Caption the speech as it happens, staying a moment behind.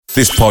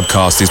This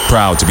podcast is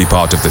proud to be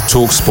part of the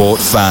TalkSport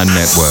Fan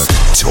Network.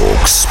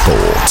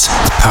 TalkSport.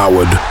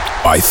 Powered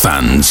by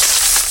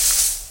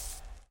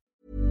fans.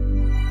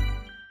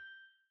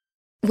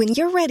 When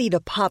you're ready to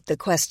pop the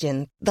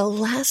question, the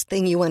last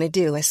thing you want to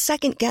do is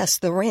second-guess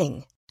the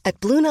ring. At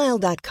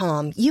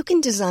BlueNile.com, you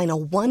can design a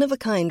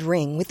one-of-a-kind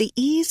ring with the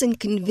ease and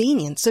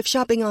convenience of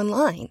shopping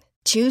online.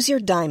 Choose your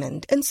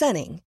diamond and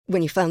setting.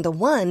 When you find the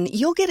one,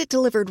 you'll get it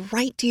delivered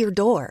right to your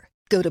door.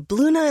 Go to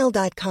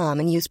BlueNile.com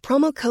and use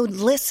promo code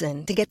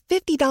LISTEN to get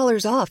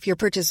 $50 off your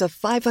purchase of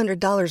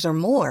 $500 or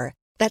more.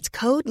 That's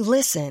code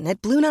LISTEN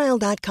at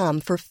BlueNile.com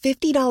for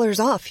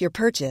 $50 off your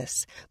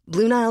purchase.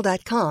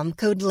 BlueNile.com,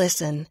 code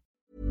LISTEN.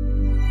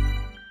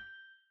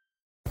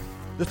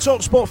 The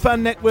TalkSport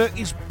Fan Network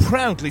is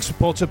proudly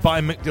supported by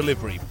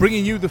McDelivery,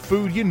 bringing you the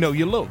food you know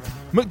you love.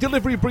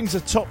 McDelivery brings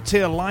a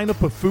top-tier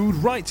lineup of food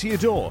right to your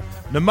door.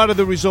 No matter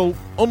the result,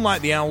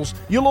 unlike the Owls,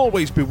 you'll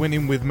always be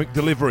winning with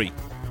McDelivery.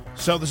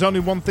 So there's only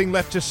one thing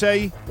left to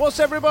say, what's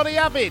everybody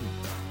having?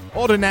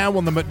 Order now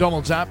on the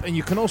McDonald's app, and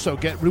you can also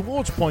get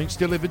rewards points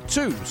delivered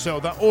too,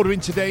 so that ordering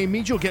today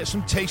means you'll get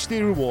some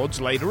tasty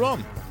rewards later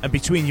on. And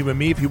between you and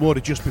me, if you order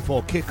just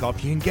before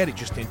kickoff, you can get it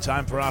just in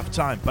time for half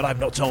time, but I've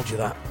not told you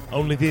that.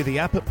 Only via the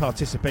app at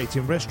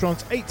participating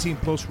restaurants, 18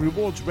 plus,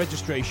 rewards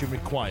registration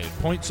required.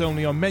 Points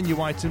only on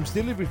menu items,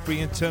 delivery free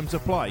and terms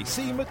apply.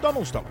 See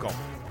mcdonalds.com.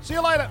 See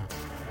you later.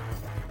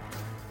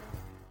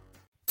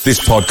 This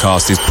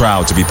podcast is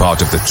proud to be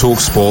part of the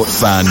TalkSport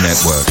Fan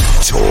Network.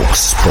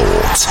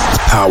 TalkSport.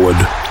 Powered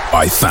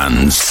by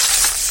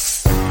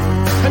fans.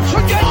 And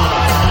Tunde!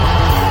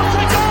 What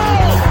a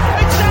goal!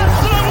 It's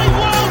absolutely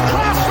world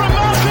class from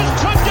Marcus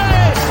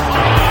Tunde!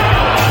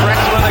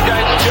 Wrexham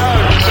against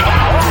Jones.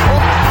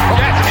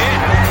 Get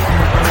in!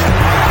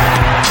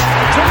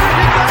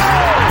 Terrific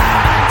goal!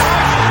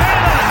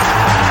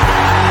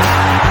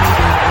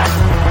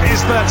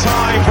 Is there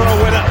time for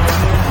a winner?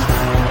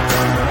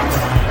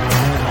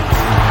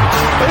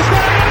 Is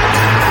there?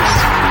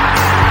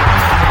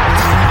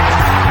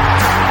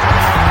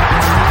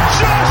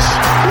 Josh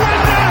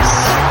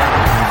Witness!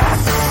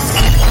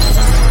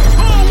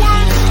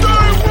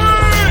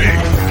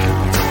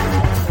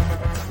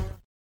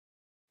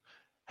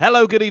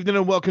 Hello, good evening,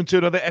 and welcome to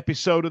another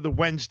episode of the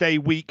Wednesday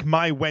Week,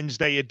 my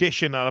Wednesday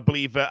edition. And I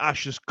believe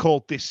Ash has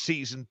called this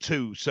season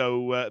 2,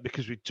 so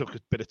because we took a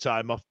bit of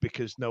time off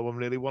because no one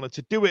really wanted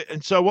to do it.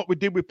 And so what we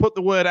did, we put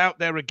the word out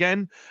there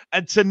again.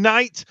 And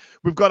tonight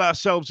we've got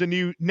ourselves a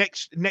new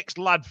next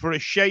lad for a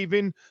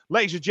shaving.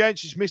 Ladies and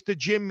gents, it's Mr.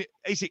 Jim.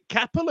 Is it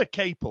Capel or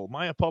Capel?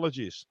 My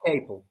apologies.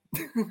 Capel.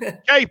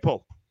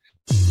 Capel.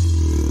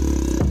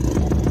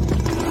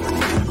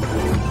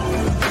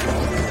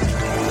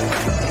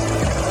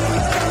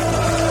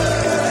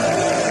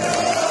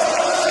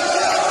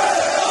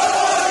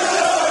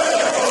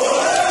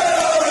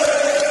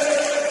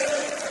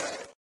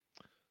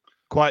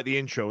 Quite the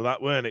intro,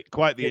 that weren't it?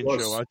 Quite the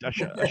intro. I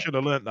should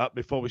have learnt that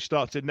before we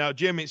started. Now,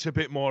 Jim, it's a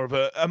bit more of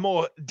a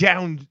more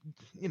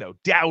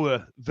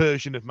dour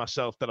version of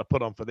myself that I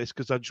put on for this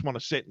because I just want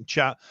to sit and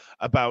chat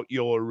about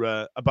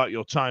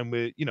your time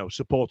with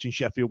supporting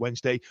Sheffield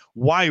Wednesday.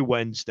 Why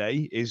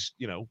Wednesday is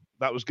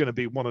that was going to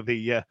be one of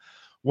the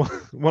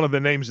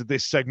names of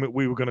this segment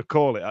we were going to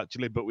call it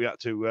actually, but we had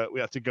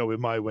to go with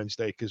My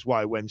Wednesday because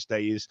Why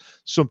Wednesday is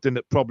something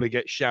that probably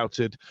gets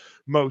shouted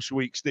most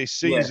weeks this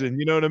season. Yeah.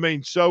 You know what I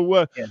mean?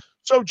 So,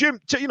 So Jim,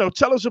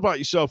 tell us about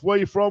yourself. Where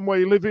you're from? Where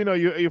you living? Are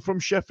you from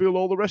Sheffield?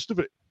 All the rest of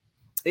it?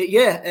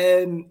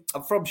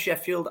 I'm from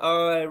Sheffield.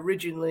 I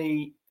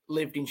originally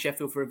lived in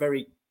Sheffield for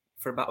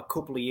about a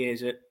couple of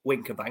years at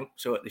Winkerbank,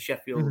 so at the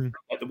Sheffield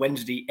at the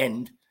Wednesday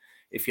end,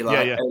 if you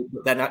like.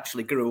 But then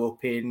actually grew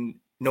up in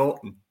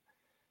Norton.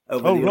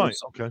 Right.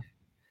 Okay.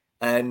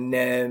 And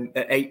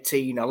at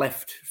 18, I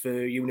left for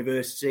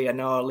university, and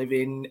now I live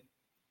in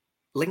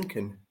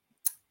Lincoln,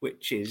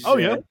 which is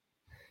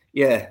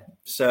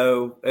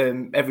So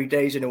every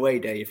day's an away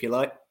day, if you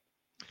like.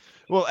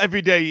 Well,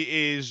 every day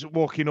is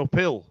walking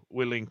uphill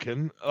with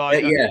Lincoln.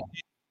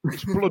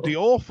 It's bloody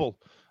awful.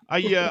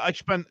 I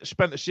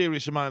spent a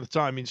serious amount of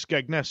time in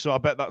Skegness, so I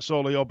bet that's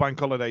all of your bank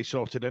holiday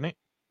sorted, isn't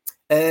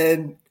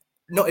it?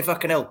 Not if I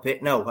can help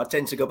it. No, I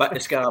tend to go back to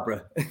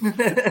Scarborough.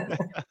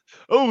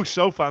 Oh,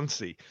 so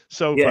fancy.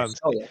 Fancy.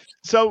 Oh, yeah.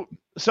 So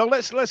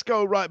let's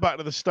go right back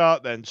to the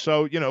start then.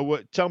 So,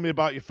 tell me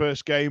about your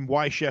first game,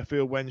 why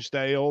Sheffield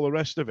Wednesday, all the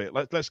rest of it.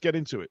 Let's get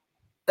into it.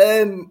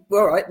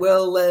 All right.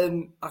 Well,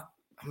 I'm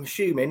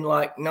assuming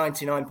like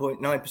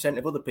 99.9%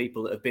 of other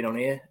people that have been on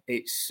here,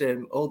 it's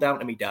all down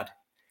to me dad.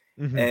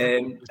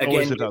 Mm-hmm.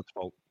 Always the dad's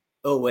fault.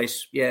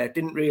 Always, yeah.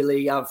 Didn't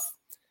really have,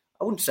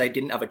 I wouldn't say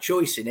didn't have a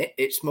choice in it.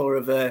 It's more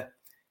of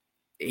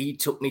he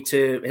took me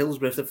to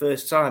Hillsborough for the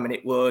first time, and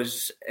it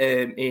was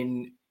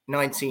in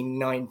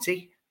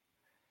 1990.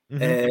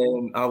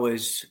 Mm-hmm. I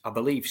was, I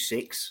believe,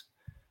 6.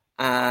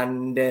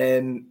 And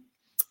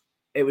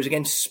it was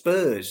against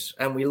Spurs,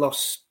 and we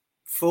lost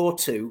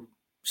 4-2,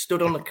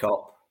 stood on the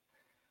cop.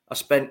 I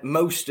spent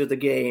most of the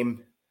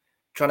game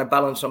trying to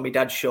balance on my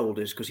dad's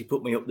shoulders because he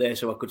put me up there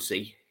so I could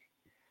see.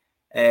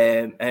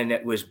 and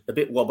it was a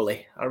bit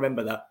wobbly. I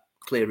remember that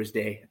clear as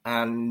day.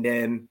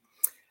 And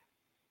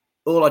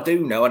all I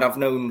do know, and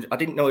I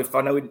didn't know if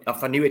I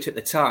knew it at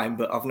the time,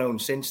 but I've known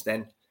since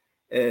then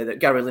that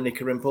Gary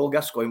Lineker and Paul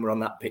Gascoigne were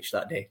on that pitch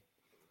that day.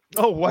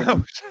 Oh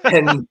wow!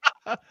 And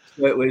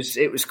so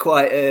it was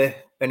quite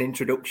an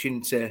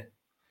introduction to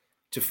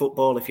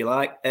football, if you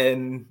like.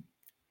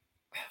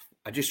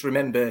 I just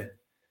remember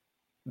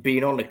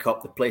being on the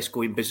Kop, the place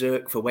going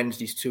berserk for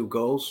Wednesday's 2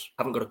 goals.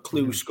 Haven't got a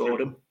clue who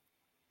scored them.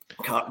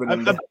 Can't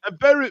remember.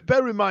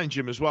 Bear in mind,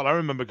 Jim, as well, I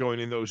remember going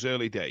in those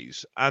early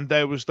days, and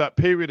there was that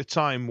period of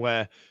time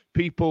where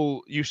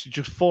people used to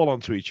just fall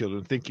onto each other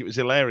and think it was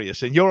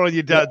hilarious, and you're on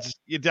your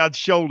dad's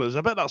shoulders.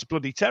 I bet that's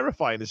bloody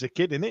terrifying as a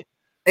kid, isn't it?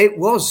 It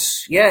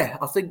was, yeah.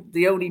 I think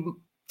the only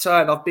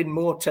time I've been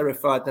more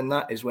terrified than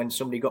that is when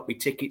somebody got me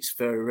tickets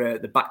for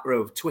the back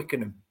row of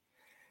Twickenham.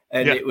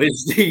 And it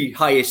was the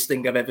highest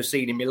thing I've ever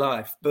seen in my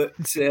life. But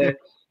I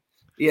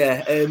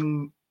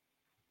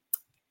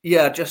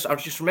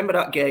just remember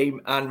that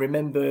game and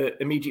remember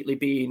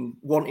immediately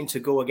wanting to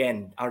go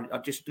again. I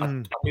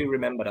do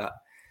remember that.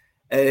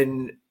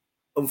 And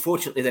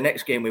unfortunately, the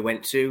next game we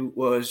went to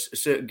was a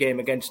certain game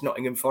against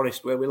Nottingham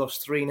Forest where we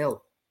lost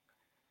 3-0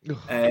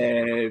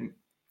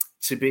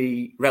 to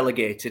be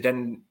relegated.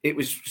 And it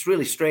was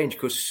really strange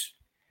because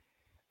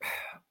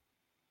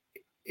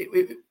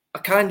I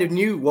kind of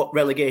knew what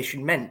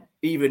relegation meant,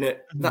 even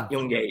at that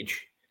young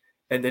age,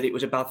 and that it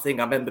was a bad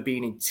thing. I remember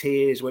being in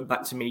tears, went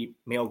back to my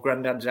old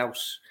granddad's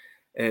house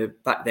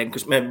back then,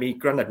 because my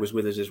granddad was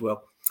with us as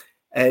well.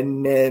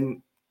 And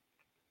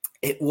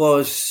it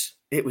was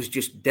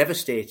just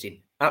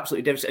devastating,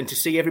 absolutely devastating. And to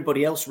see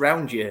everybody else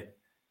around you,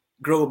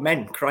 grown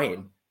men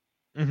crying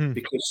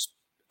because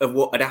of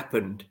what had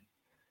happened.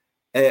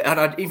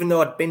 And even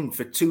though I'd been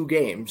for 2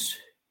 games,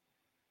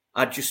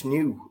 I just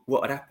knew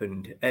what had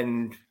happened.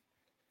 And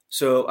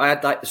so I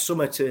had like the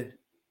summer to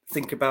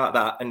think about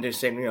that and just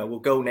saying, we'll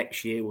go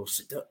next year.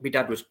 My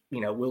dad was,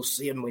 we'll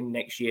see him win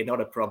next year.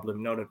 Not a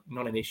problem,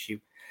 not an issue.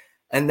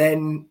 And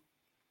then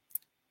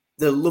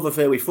the love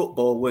affair with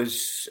football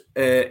was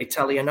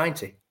Italia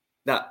 90.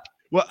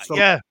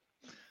 Yeah.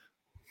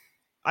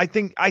 I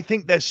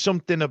think there's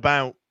something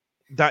about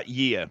that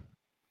year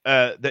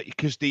that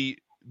because the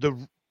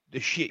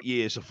shit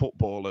years of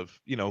football of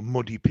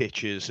muddy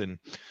pitches and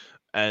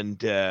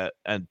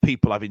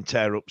people having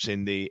tear-ups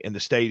in the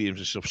stadiums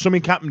and stuff.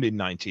 Something happened in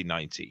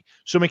 1990.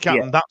 Something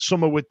happened that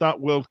summer with that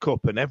World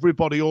Cup, and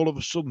everybody all of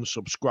a sudden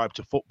subscribed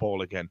to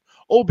football again.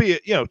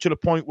 Albeit, to the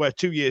point where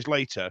 2 years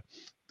later,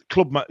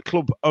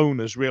 club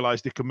owners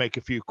realised they could make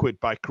a few quid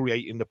by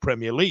creating the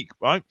Premier League,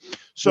 right?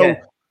 So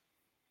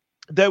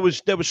there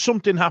was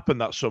something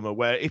happened that summer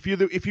where if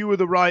you were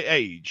the right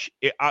age,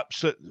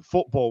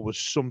 football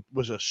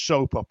was a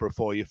soap opera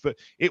for you.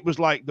 It was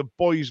like the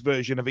boys'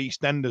 version of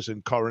EastEnders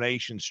and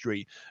Coronation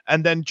Street.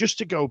 And then just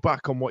to go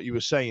back on what you were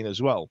saying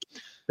as well,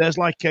 there's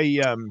like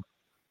there's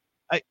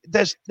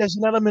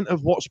an element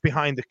of what's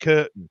behind the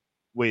curtain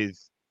with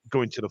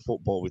going to the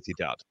football with your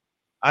dad,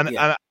 and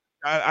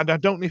I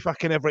don't know if I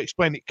can ever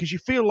explain it because you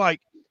feel like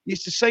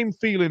it's the same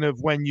feeling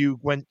of when you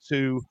went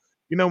to.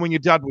 When your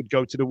dad would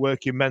go to the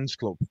working men's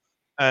club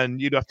and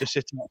you'd have to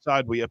sit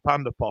outside with your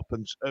Panda Pop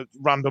and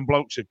random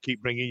blokes would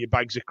keep bringing you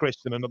bags of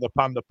crisps and another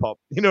Panda Pop.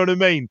 You know what I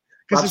mean?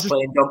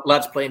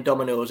 Lads playing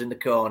dominoes in the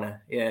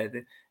corner. Yeah.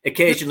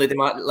 Occasionally they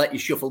might let you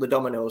shuffle the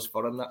dominoes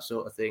for them, that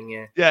sort of thing.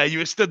 Yeah. Yeah, you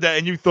were stood there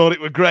and you thought it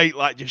were great,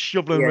 like just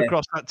shoveling them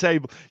across that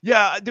table.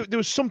 Yeah, there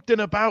was something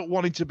about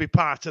wanting to be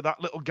part of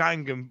that little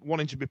gang and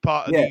wanting to be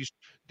part of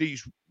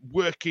these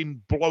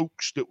working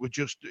blokes that were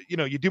just, you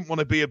didn't want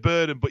to be a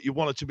burden, but you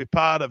wanted to be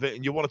part of it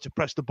and you wanted to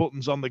press the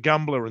buttons on the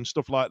gambler and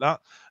stuff like that.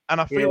 And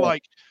I feel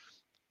like,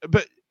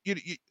 but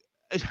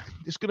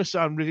it's going to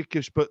sound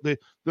ridiculous, but the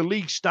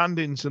league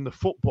standings and the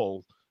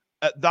football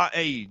at that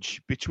age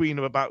between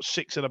about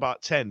 6 and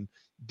about 10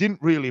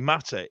 didn't really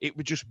matter. It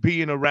was just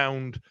being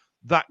around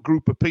that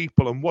group of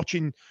people and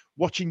watching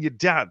your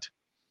dad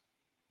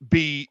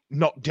be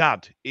not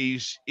dad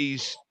is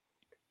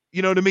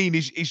you know what I mean?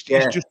 He's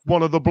just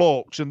one of the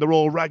blokes and they're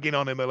all ragging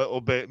on him a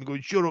little bit and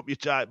going, shut up, you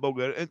tight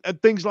bugger,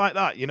 and things like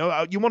that. You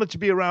wanted to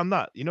be around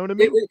that. You know what I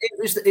mean?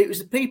 It was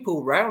the people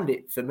around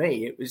it for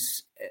me. It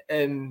was,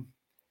 I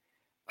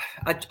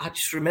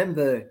just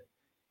remember,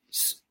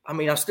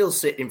 I still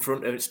stand in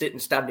front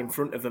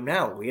of them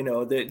now.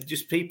 They're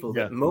just people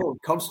that moan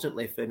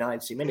constantly for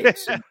 90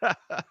 minutes.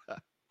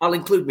 I'll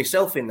include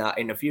myself in that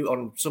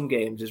on some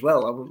games as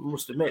well. I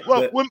must admit.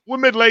 Well, we're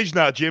middle aged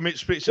now, Jim.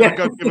 It's a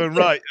God-given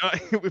right.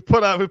 We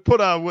put our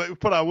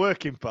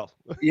work in, pal.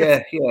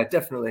 Yeah,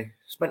 definitely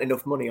spent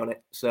enough money on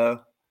it. So,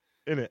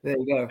 there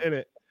you go.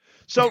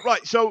 So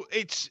right, so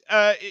it's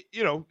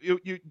you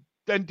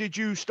then did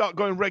you start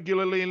going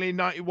regularly in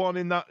 91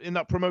 in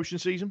that promotion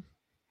season?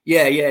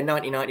 Yeah,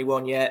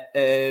 1991. Yeah,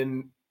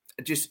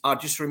 I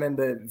just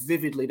remember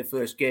vividly the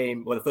first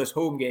game, or the first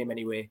home game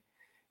anyway.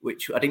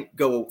 Which I didn't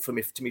go to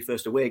my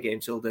first away game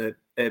until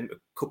a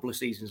couple of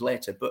seasons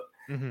later. But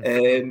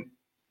my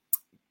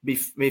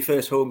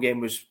first home game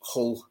was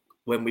Hull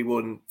when we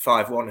won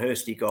 5-1.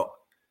 Hursty got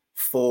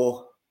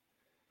 4,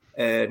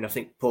 and I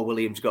think Paul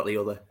Williams got the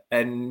other.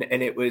 And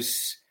that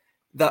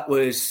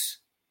was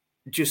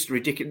just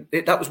ridiculous.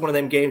 That was one of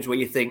them games where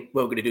you think,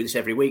 well, we're going to do this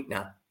every week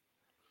now.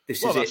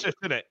 That's it,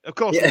 isn't it? Of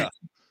course, yeah.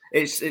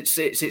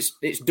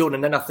 It's done.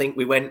 And then I think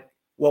we went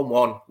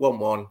 1-1,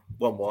 1-1,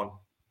 1-1,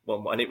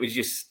 1-1, and it was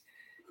just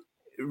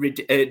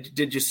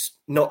just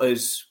not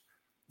as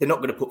they're not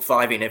going to put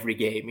 5 in every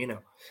game,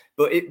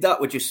 But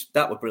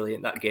that were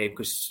brilliant, that game,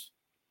 because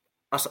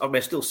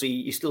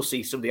you still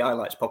see some of the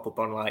highlights pop up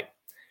on like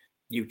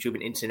YouTube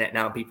and internet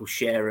now, and people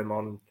share them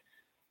on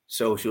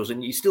socials,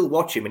 and you still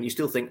watch them and you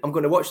still think, I'm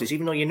going to watch this,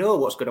 even though you know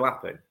what's going to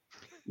happen.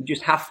 You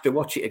just have to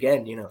watch it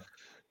again, Yeah.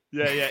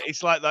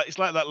 It's like that. It's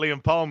like that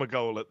Liam Palmer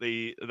goal at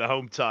the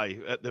home tie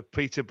at the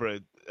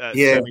Peterborough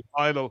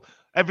semi-final.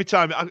 Every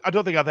time, I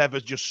don't think I've ever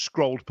just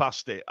scrolled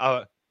past it.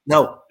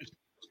 No.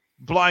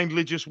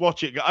 Blindly just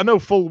watch it. I know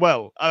full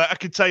well. I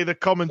can tell you the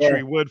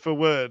commentary word for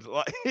word.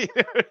 Like,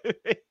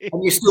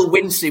 and you're still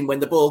wincing when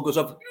the ball goes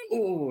up.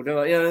 Oh,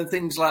 no, and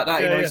things like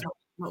that. It's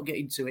not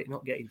getting to it.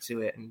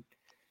 And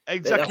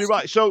exactly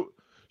right. So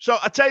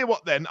I tell you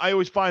what, then I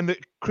always find that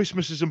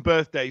Christmases and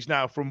birthdays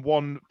now from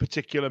one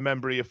particular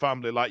member of your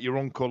family, like your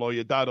uncle or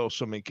your dad or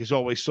something, is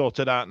always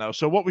sorted out now.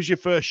 So what was your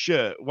first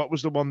shirt? What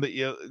was the one that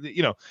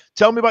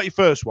tell me about your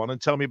first one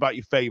and tell me about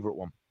your favourite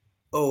one.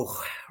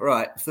 Oh,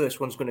 right. The first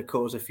one's going to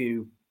cause a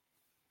few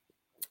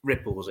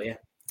ripples here.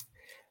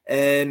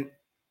 The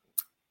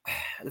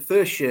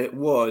first shirt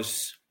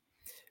was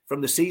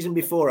from the season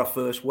before I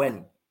first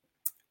went,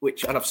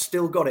 and I've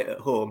still got it at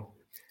home,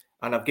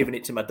 and I've given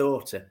it to my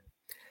daughter.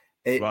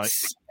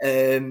 It's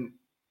the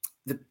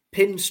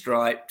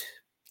pinstriped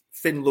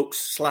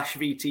Finlux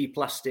 /VT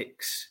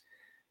Plastics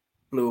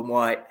blue and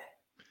white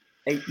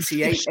 88.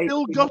 You've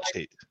still got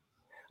it?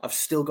 I've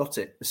still got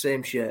it, the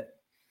same shirt.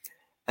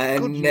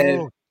 And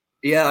I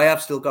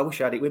have still got. I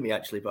wish I had it with me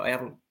actually, but I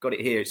haven't got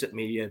it here. It's at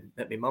me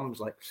mum's.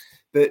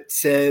 But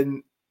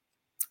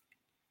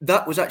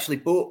that was actually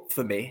bought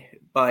for me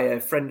by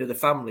a friend of the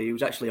family who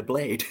was actually a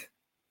Blade.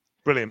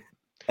 Brilliant.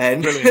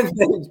 And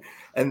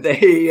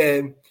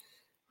they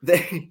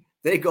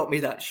got me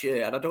that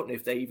shirt, and I don't know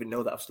if they even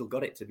know that I've still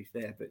got it. To be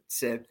fair, but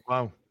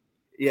wow,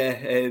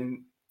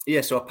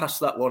 so I passed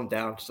that one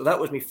down. So that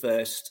was my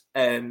first,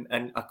 and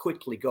I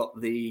quickly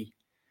got the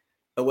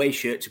away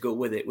shirt to go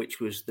with it, which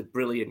was the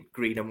brilliant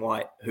green and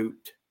white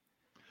hooped.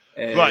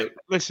 Right,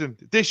 listen,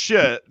 this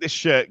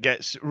shirt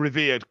gets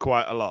revered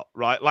quite a lot,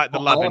 right? Like the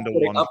lavender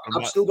one.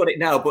 I've still got it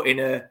now, but in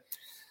a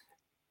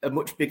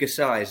much bigger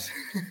size.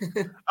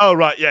 Oh,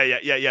 right,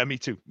 yeah, me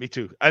too.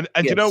 And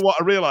yes. You know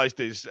what I realised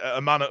is,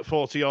 a man at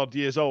 40 odd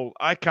years old,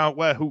 I can't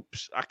wear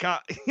hoops. I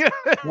can't.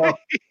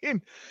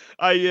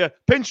 I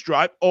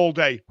pinstripe all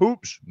day.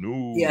 Hoops,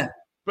 no. Yeah.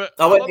 But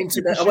I went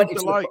into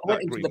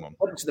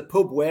the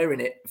pub wearing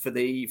it for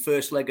the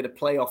first leg of the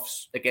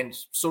playoffs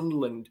against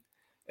Sunderland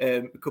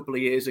a couple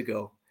of years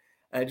ago.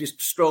 I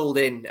just strolled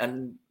in,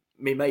 and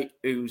my mate,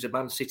 who's a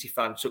Man City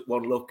fan, took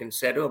one look and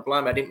said, "Oh,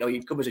 blimey, I didn't know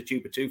you'd come as a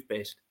tube of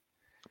toothpaste."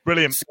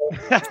 Brilliant.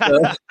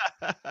 But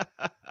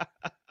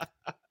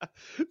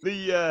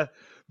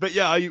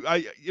yeah,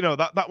 I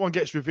that one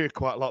gets revered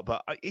quite a lot,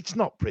 but it's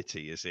not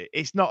pretty, is it?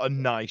 It's not a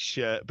nice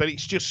shirt, but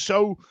it's just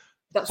so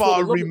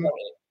far removed.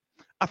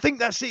 I think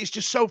that's it. It's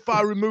just so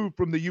far removed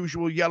from the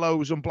usual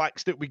yellows and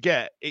blacks that we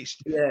get.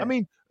 I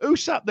mean, who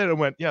sat there and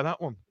went, yeah,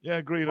 that one?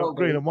 Yeah, green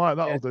and white,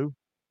 that'll do.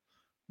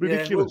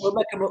 Ridiculous. We'll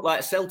make them look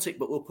like Celtic,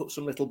 but we'll put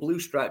some little blue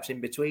stripes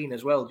in between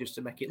as well, just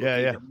to make it look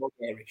even more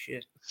garish. Yeah.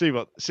 See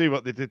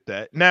what they did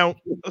there. Now,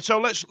 so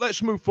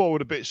let's move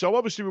forward a bit. So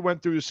obviously we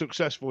went through the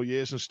successful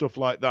years and stuff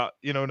like that.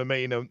 You know what I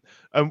mean?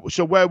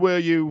 So where were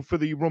you for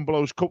the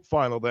Rumbelows Cup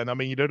final then? I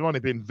mean, you'd only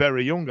been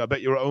very young. I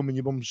bet you were at home in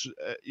your mum's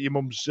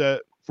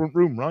front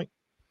room, right?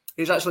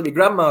 It was actually my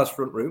grandma's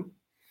front room.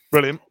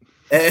 Brilliant.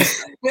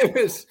 It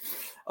was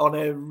on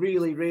a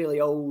really,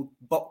 really old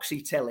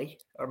boxy telly.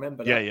 I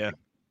remember that. Yeah.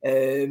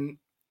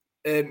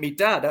 My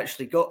dad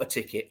actually got a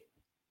ticket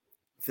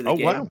for the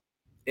game. Wow.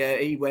 Yeah,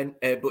 he went,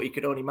 but he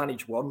could only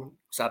manage one,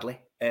 sadly.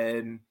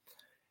 I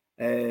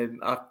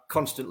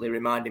constantly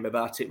remind him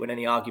about it when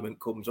any argument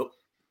comes up.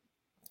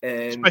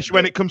 Especially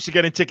when it comes to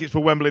getting tickets for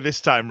Wembley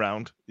this time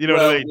round. You know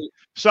what I mean?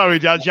 Sorry,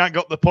 Dad, you ain't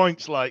got the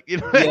points,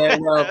 Yeah,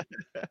 well,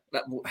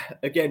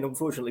 again,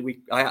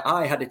 unfortunately,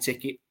 I had a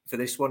ticket for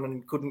this one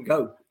and couldn't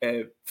go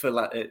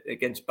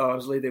against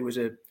Barnsley. There was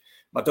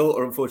my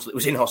daughter, unfortunately,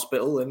 was in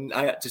hospital, and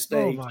I had to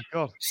stay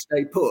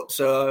put.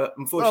 So,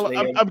 unfortunately,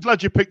 I'm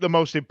glad you picked the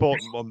most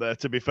important one there.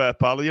 To be fair,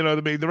 pal, you know what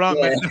I mean. There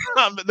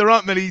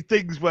aren't many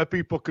things where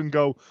people can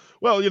go,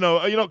 well,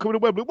 are you not coming to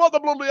Wembley? What the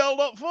bloody hell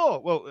not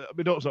for? Well,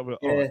 my daughter's not.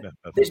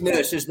 There's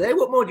nurses there.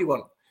 What more do you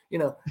want?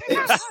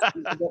 That's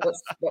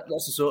the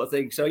sort of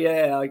thing. So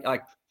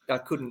I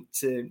couldn't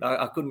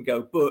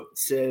go. But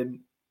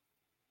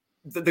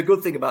the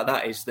good thing about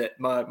that is that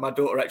my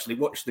daughter actually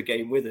watched the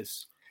game with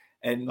us.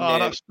 And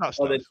that's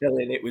the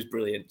telling, it was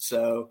brilliant.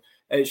 So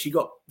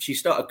she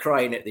started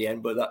crying at the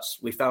end, but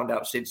we found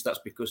out since that's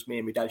because me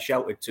and my dad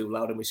shouted too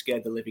loud and we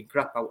scared the living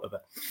crap out of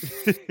her.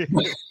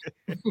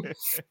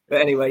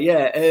 But anyway,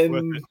 yeah.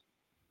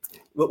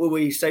 What were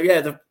we say?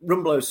 Yeah, the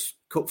Rumbelows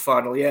Cup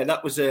final. Yeah,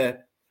 that's the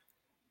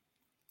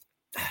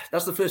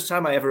first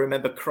time I ever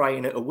remember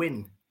crying at a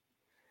win.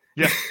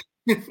 Yeah.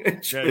 I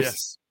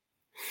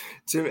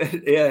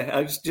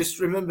just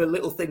remember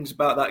little things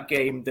about that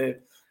game. The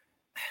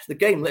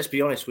game, let's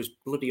be honest, was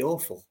bloody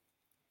awful.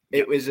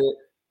 It was an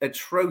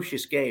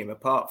atrocious game,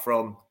 apart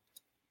from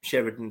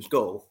Sheridan's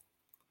goal.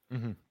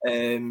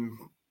 39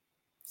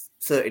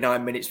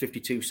 minutes,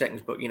 52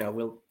 seconds. But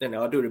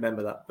I do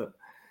remember that. But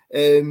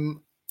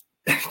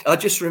I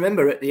just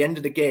remember at the end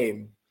of the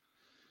game,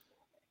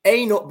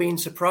 not being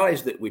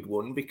surprised that we'd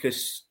won,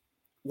 because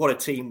what a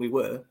team we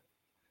were.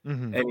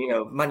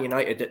 And, Man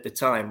United at the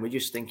time, we're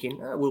just thinking,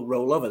 we'll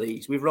roll over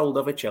these. We've rolled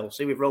over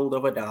Chelsea. We've rolled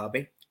over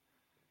Derby.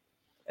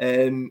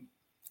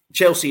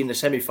 Chelsea in the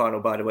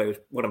semi-final, by the way, was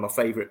one of my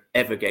favourite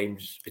ever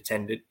games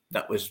attended.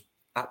 That was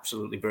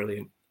absolutely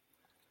brilliant.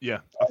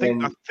 Yeah,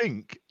 I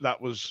think that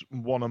was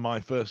one of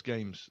my first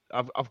games.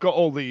 I've got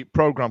all the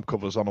programme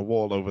covers on a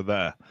wall over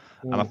there,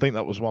 and I think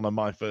that was one of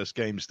my first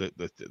games, the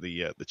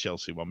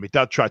Chelsea one. My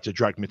dad tried to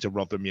drag me to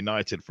Rotherham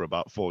United for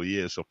about 4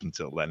 years up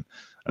until then,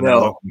 and then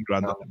went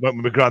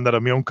with my granddad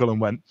and my uncle and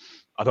went,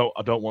 I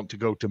don't want to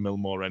go to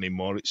Millmore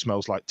anymore. It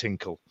smells like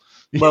tinkle.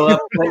 Well,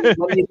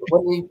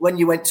 when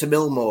you went to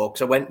Millmore,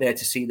 because I went there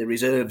to see the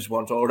reserves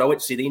once, or I went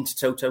to see the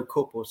Intertoto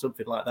Cup or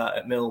something like that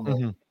at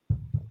Millmore.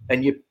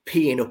 And you're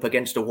peeing up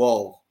against a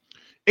wall.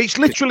 It's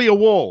literally a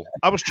wall.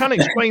 I was trying to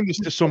explain this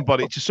to some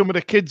of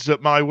the kids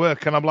at my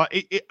work, and I'm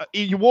like,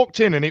 you walked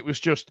in and it was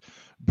just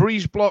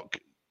breeze block,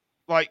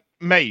 like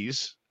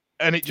maze,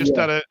 and it just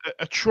had a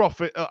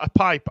trough, a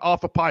pipe,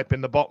 half a pipe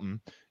in the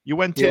bottom. You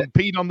went in,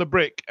 peed on the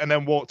brick, and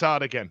then walked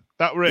out again.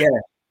 That was it. Yeah,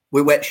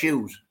 with wet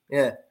shoes.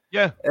 Yeah.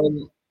 Yeah.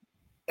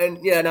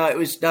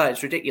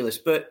 It's ridiculous.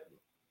 But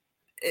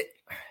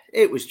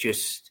it was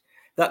just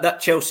that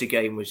Chelsea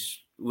game was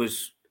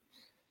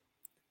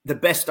the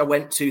best I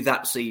went to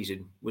that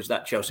season. Was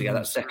that Chelsea game,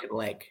 that second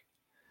leg.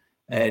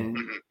 And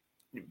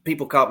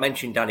people can't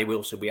mention Danny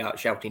Wilson without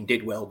shouting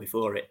 "did well"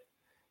 before it.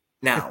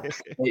 Now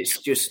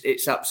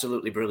it's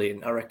absolutely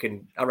brilliant. I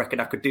reckon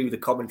I could do the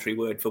commentary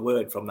word for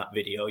word from that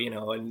video,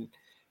 and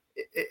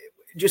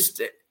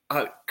because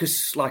I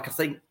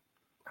think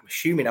I'm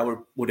assuming I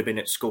would have been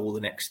at school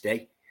the next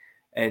day,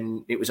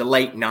 and it was a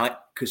late night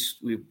because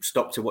we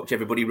stopped to watch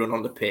everybody run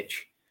on the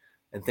pitch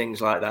and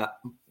things like that.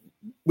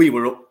 We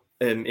were up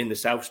in the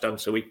south stand,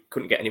 so we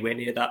couldn't get anywhere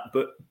near that,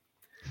 but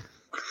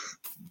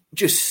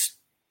just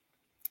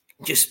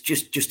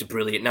a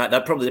brilliant night.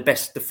 That probably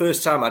the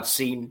first time I'd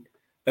seen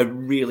a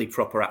really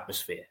proper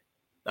atmosphere.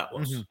 That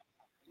was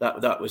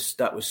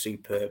that was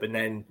superb. And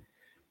then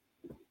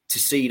to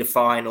see the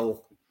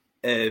final,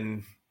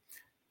 with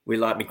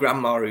like my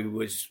grandma, who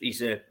was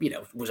a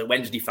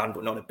Wednesday fan,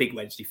 but not a big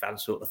Wednesday fan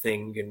sort of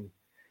thing,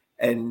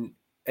 and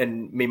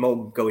my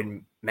mum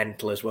going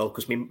mental as well,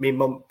 because me and my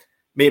mum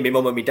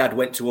and my dad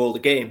went to all the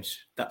games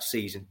that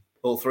season,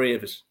 all three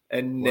of us,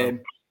 and wow.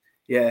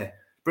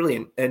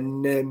 Brilliant.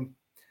 And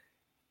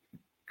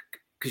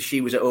because she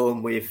was at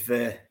home with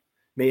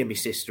me and my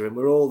sister, and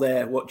we're all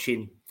there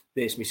watching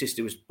this. My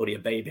sister was only a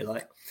baby,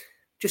 like,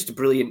 just a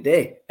brilliant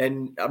day.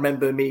 And I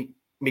remember me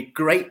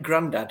great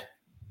granddad,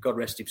 God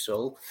rest his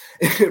soul,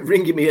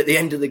 ringing me at the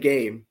end of the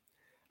game,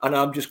 and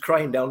I'm just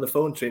crying down the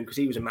phone to him because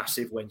he was a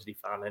massive Wednesday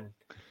fan,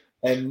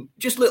 and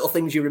just little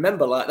things you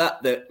remember like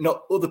that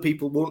not other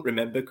people won't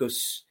remember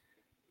because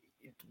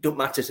it don't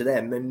matter to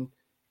them, and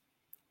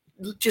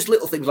just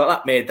little things like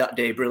that made that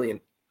day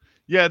brilliant.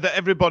 Yeah, that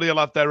everybody will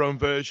have their own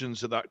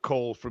versions of that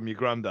call from your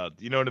granddad.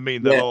 You know what I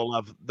mean? They'll all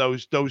have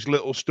those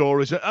little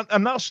stories,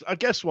 and that's, I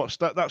guess,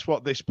 that's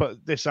what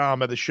this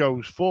arm of the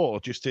show's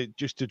for, just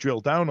to drill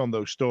down on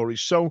those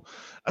stories. So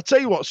I tell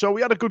you what, so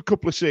we had a good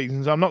couple of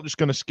seasons. I'm not just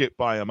going to skip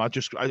by them. I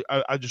just want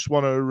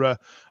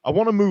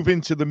to move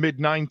into the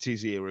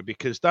mid-90s era,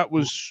 because that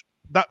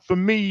for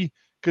me,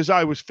 because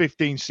I was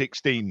 15,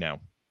 16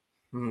 now.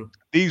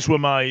 These were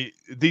my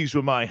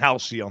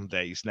halcyon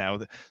days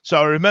now.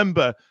 So I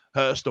remember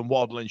Hurst and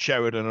Waddle and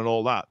Sheridan and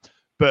all that.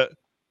 But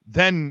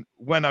then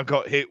when I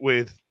got hit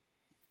with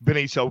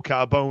Benito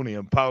Carboni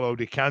and Paolo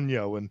Di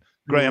Canio and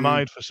Graham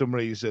Hyde for some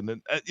reason,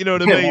 and you know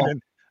what I mean?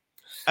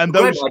 And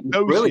those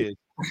years,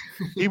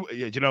 do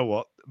you know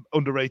what?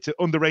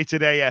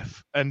 Underrated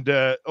AF, and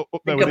up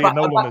there with Ian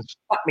Nolan.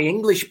 Back my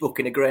English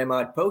book in a Graham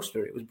Hyde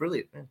poster. It was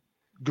brilliant. Man.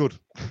 Good.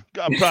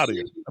 I'm proud of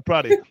you.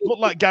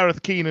 Looked like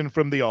Gareth Keenan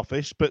from The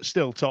Office, but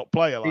still top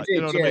player. Like, you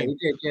know what I mean?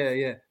 He did,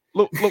 yeah.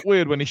 Look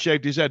weird when he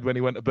shaved his head when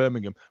he went to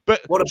Birmingham.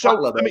 But what a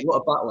battler, though. What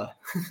a battler.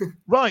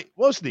 Right,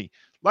 wasn't he?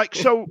 Like,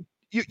 so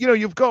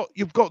you've got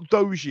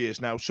those years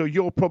now. So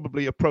you're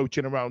probably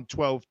approaching around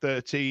 12,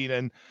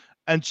 13,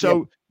 and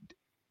so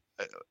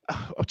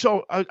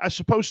So I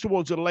suppose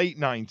towards the late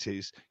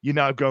 90s, you're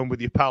now going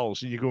with your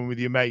pals and you're going with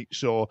your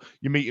mates, or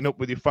you're meeting up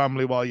with your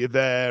family while you're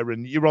there,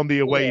 and you're on the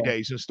away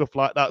days and stuff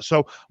like that.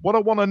 So what I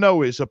want to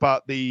know is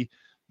about the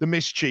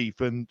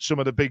mischief and some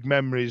of the big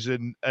memories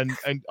and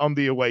on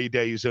the away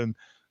days, and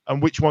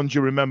which ones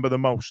you remember the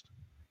most.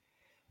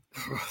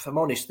 If I'm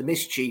honest, the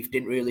mischief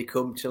didn't really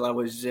come till I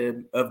was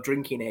of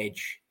drinking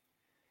age.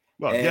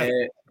 Well, yeah,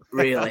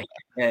 really.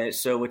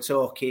 So we're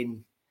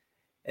talking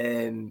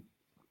turn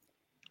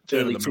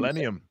of the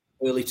millennium,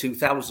 early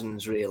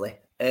 2000s, really.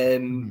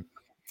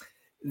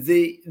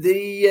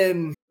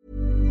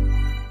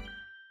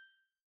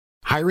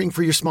 Hiring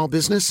for your small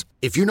business?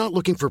 If you're not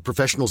looking for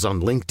professionals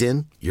on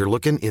LinkedIn, you're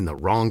looking in the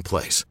wrong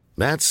place.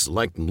 That's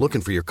like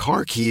looking for your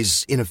car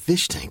keys in a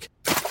fish tank.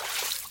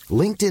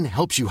 LinkedIn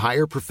helps you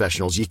hire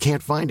professionals you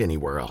can't find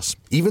anywhere else,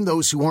 even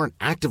those who aren't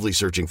actively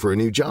searching for a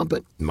new job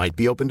but might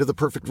be open to the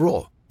perfect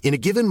role. In a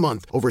given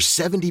month, over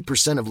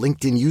 70% of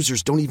LinkedIn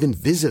users don't even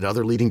visit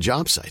other leading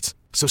job sites.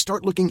 So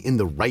start looking in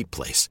the right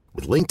place.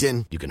 With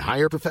LinkedIn, you can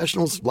hire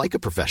professionals like a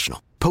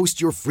professional.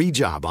 Post your free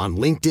job on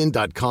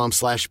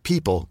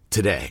linkedin.com/people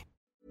today.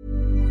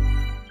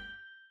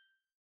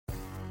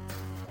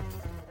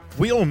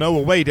 We all know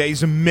away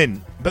days are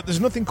mint, but there's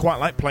nothing quite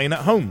like playing at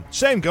home.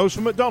 Same goes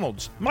for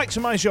McDonald's.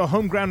 Maximise your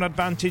home ground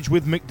advantage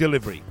with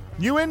McDelivery.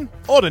 You in?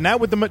 Order now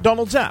with the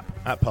McDonald's app.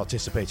 At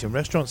participating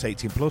restaurants,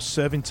 18 plus,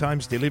 serving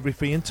times, delivery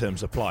fee and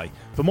terms apply.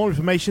 For more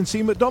information,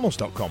 see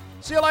mcdonalds.com.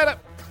 See you later.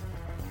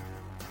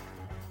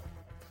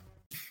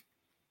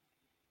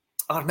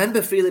 I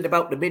remember feeling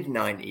about the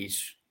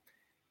mid-90s,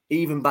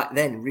 even back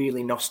then,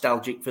 really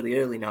nostalgic for the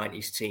early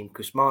 90s team,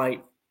 because my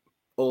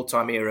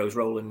all-time hero is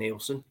Roland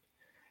Nielsen.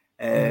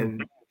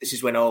 This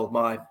is when all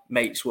my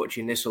mates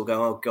watching this will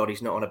go, oh, God,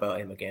 he's not on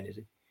about him again, is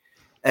he?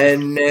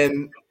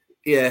 And,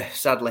 yeah,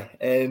 sadly.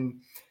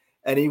 And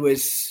he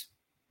was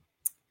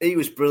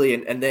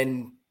brilliant. And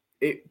then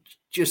it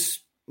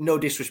just, no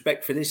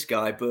disrespect for this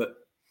guy, but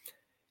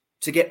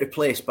to get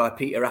replaced by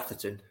Peter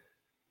Atherton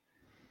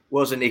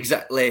wasn't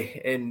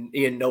exactly, and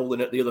Ian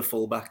Nolan at the other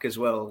fullback as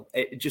well.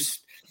 It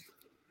just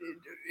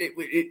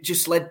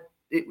led,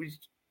 it was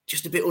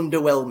just a bit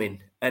underwhelming.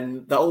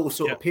 And the whole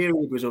sort of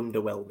period was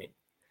underwhelming.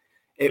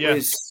 It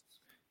was,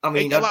 I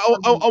mean...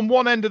 on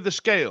one end of the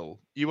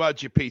scale, you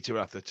had your Peter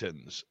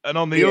Athertons, and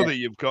on the other,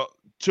 you've got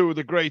two of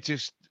the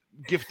greatest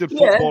gifted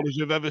footballers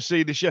you've ever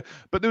seen this year.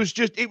 But there was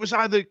just, it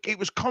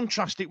was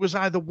contrast. It was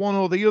either one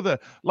or the other.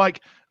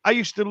 Like, I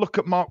used to look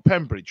at Mark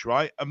Pembridge,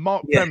 right? And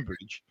Mark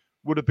Pembridge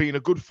would have been a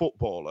good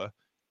footballer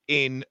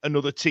in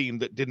another team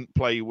that didn't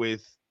play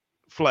with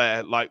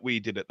flair like we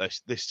did at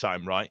this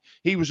time, right?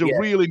 He was a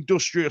real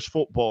industrious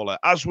footballer,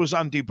 as was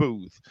Andy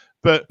Booth.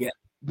 But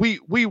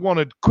we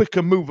wanted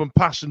quicker move and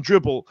pass and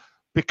dribble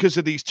because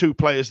of these two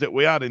players that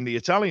we had in the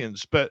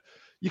Italians. But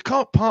you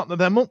can't partner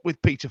them up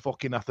with Peter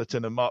fucking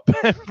Atherton and Mark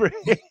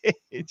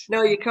Pembridge.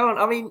 No, you can't.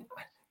 I mean,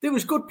 there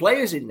was good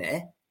players in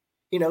there.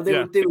 You know,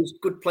 there was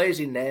good players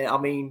in there. I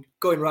mean,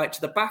 going right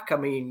to the back, I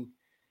mean,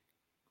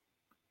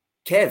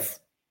 Kev,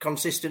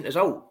 consistent as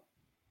old.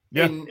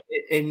 Yeah.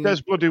 In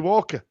Des Bloody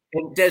Walker.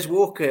 In Des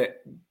Walker,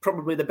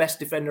 probably the best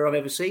defender I've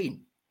ever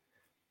seen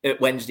at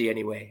Wednesday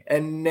anyway.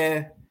 And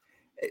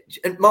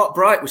Mark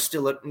Bright was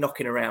still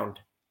knocking around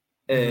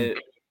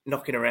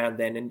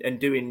then and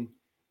doing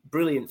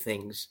brilliant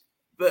things.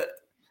 But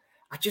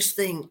I just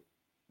think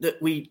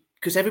that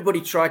because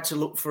everybody tried to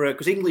look for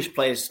because English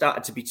players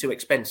started to be too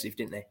expensive,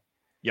 didn't they?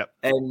 Yep.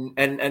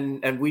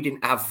 And we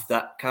didn't have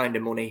that kind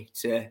of money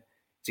to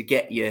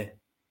get you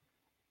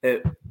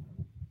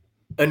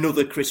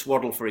another Chris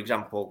Waddle, for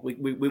example. We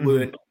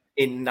weren't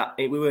in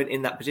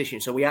that position,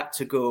 so we had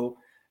to go.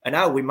 And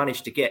how we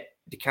managed to get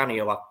Di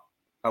Canio,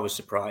 I was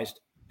surprised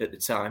at the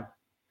time.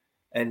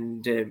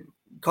 And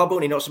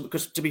Carboni, not so,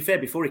 because to be fair,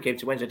 before he came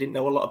to Wednesday, I didn't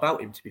know a lot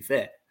about him, to be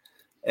fair.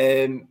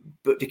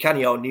 But Di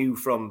Canio knew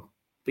from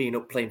being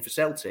up playing for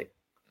Celtic.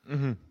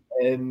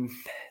 Mm-hmm.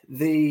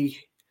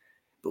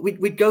 But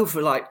we'd go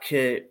for like,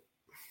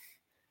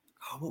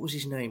 what was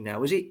his name now?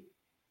 Was it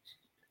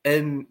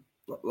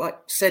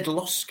like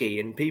Sedlowski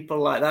and people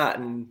like that,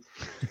 and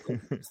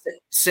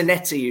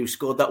Sinetti, who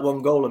scored that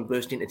one goal and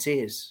burst into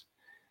tears?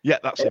 Yeah,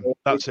 that's him.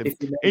 That's him.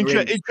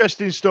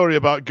 Interesting story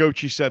about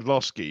Gochi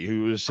Sedlowski,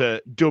 who was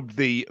dubbed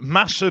the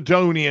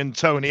Macedonian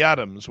Tony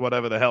Adams,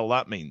 whatever the hell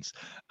that means.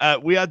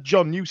 We had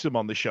John Newsom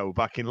on the show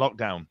back in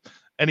lockdown,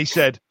 and he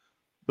said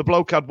the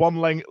bloke had one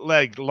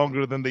leg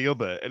longer than the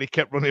other, and he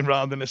kept running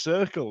round in a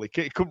circle. He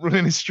couldn't run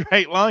in a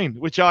straight line,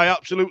 which I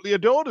absolutely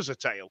adored as a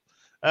tale.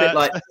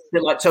 A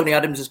bit like Tony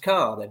Adams'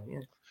 car, then.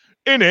 Yeah.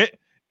 In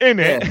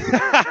it.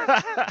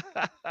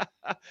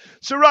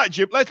 So, right,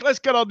 Jim, let's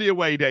get on the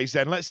away days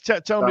then. Let's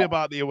tell me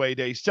about the away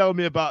days. Tell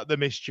me about the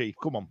mischief.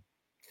 Come on.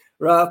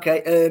 Right,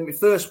 okay. My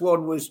first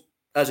one was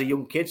as a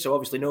young kid, so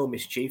obviously no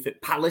mischief,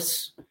 at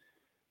Palace,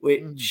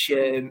 which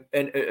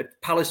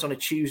Palace on a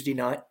Tuesday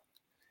night,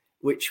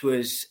 which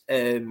was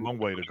a long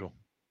way to go.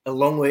 A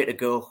long way to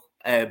go,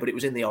 but it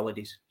was in the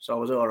holidays, so I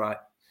was all right.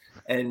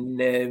 And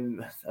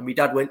my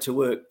dad went to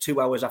work 2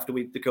 hours after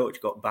the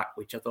coach got back,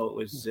 which I thought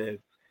was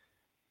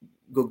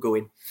good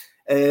going.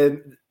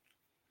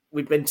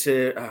 We'd been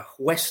to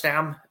West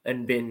Ham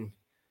and been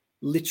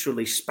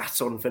literally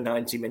spat on for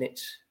 90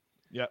 minutes.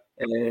 Yeah.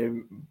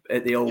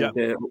 At the old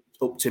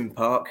Upton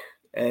Park.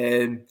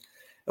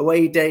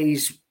 Away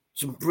days,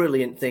 some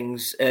brilliant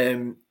things.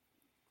 I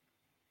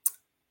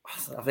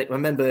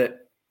remember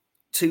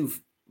two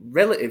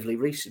relatively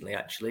recently,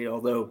 actually,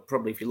 although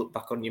probably if you look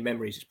back on your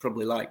memories, it's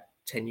probably like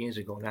 10 years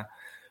ago now.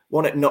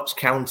 One at Notts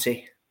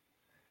County,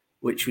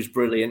 which was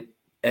brilliant,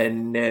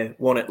 and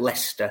one at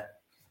Leicester.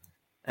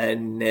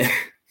 And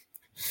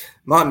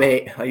my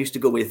mate, I used to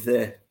go with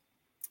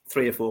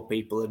 3 or 4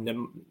 people,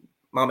 and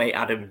my mate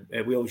Adam,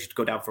 we always used to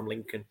go down from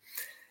Lincoln.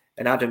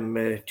 And Adam,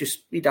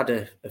 he'd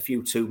had a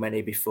few too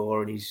many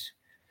before,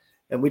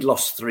 and we'd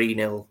lost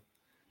 3-0.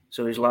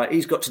 So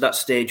he's got to that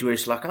stage where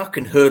it's like, I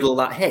can hurdle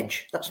that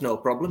hedge. That's no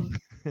problem.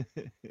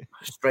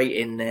 Straight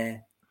in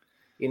there.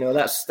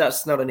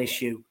 That's not an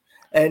issue.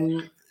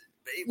 And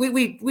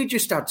we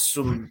just had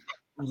some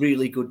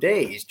really good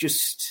days.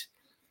 Just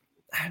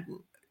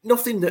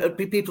nothing that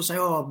people say,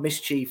 oh,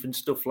 mischief and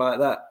stuff like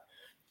that.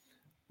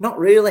 Not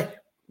really. A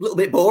little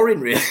bit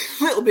boring, really.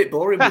 A little bit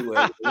boring we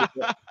were.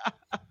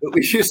 But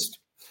we just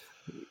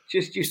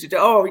used to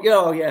do,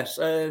 yes.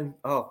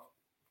 Well,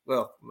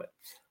 I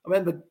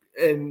remember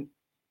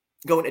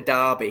going to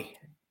Derby,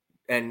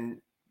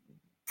 and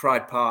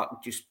Pride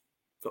Park just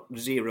got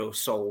zero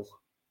soul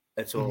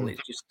at all. Mm-hmm.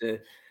 It's just an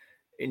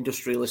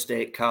industrial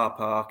estate car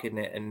park, isn't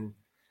it? And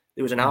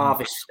there was an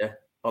harvester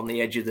on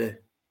the edge of the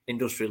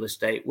industrial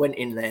estate. Went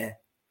in there.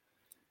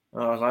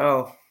 I was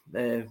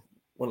like,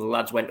 one of the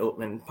lads went up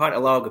and pint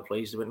of lager,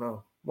 please. They went,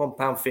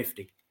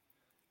 £1.50.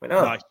 Went,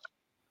 nice.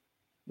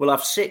 We'll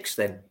have 6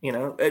 then,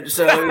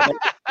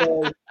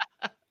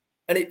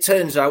 And it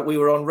turns out we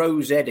were on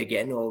Rose Ed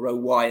again, or Row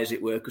Y as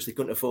it were, because they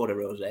couldn't afford a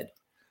Rose Ed.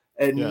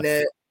 And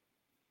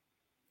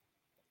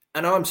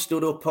and I'm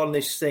stood up on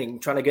this thing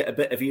trying to get a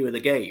better view of the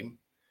game,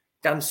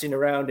 dancing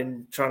around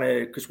and trying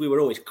to, because we were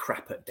always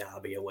crap at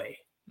Derby away.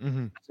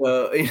 Mm-hmm.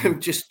 So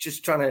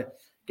just trying to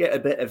get a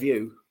better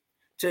view.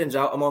 Turns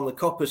out I'm on the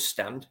coppers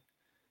stand,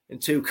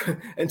 and two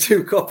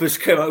coppers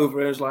come over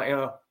and I was like,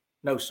 oh,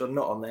 no, son,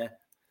 not on there.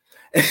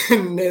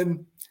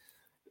 And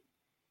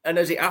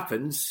as it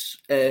happens,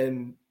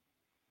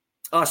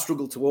 I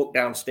struggled to walk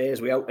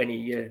downstairs without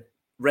any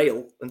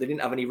rail, and they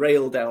didn't have any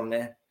rail down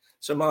there.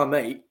 So my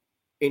mate,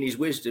 in his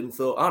wisdom,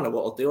 thought, I know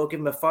what I'll do. I'll give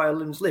him a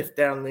fireman's lift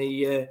down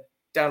the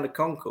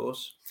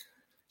concourse.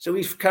 So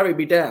he's carried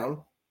me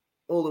down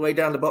all the way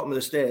down the bottom of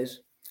the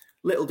stairs.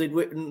 Little did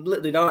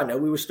I know,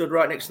 we were stood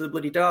right next to the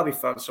bloody Derby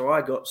fans, so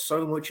I got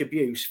so much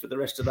abuse for the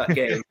rest of that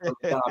game from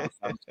the Derby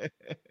fans.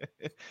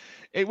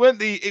 It weren't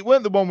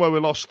the one where we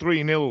lost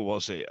 3-0,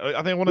 was it? I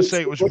think I want to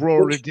say it was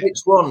Rory.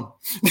 Which one?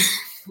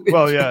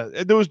 Well, yeah,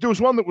 there was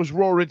one that was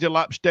Rory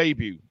Delap's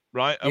debut,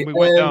 right? And we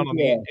went down on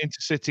the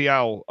Intercity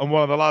Owl, and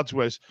one of the lads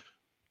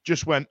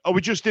went, are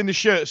we just in the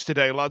shirts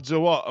today, lads,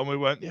 or what? And we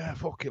went, yeah,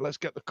 fuck it, let's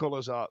get the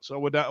colours out. So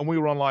we're down, and we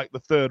were on like the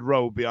 3rd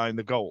row behind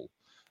the goal.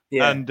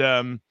 Yeah.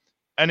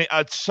 And it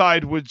had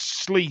sideways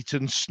sleet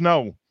and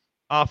snow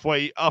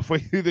halfway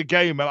through the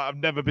game, and I've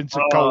never been so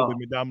cold in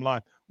my damn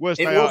life. Worst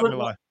day out of my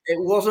life. It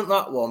wasn't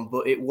that one,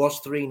 but it was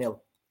 3-0.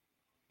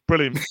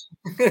 Brilliant.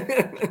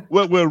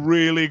 We're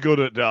really good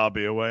at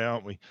Derby away,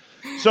 aren't we?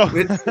 So,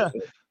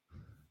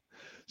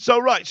 so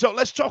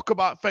let's talk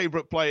about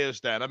favourite players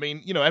then. I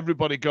mean,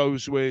 everybody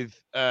goes with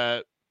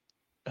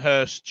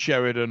Hurst,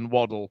 Sheridan,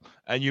 Waddle,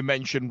 and you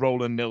mentioned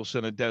Roland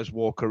Nilsson and Des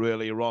Walker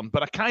earlier on.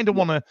 But I kind of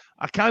want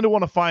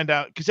to find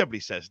out, because everybody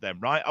says them,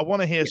 right? I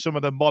want to hear some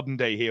of the modern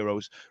day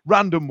heroes,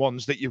 random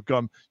ones that you've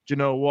gone, do you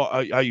know what?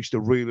 I used to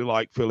really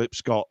like Philip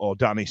Scott or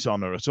Danny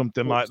Sonner or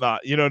something like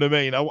that. You know what I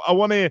mean? I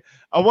want to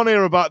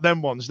hear about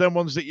them ones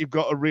that you've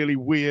got a really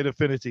weird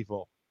affinity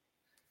for.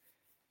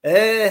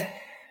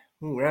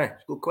 Right,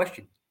 good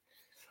question.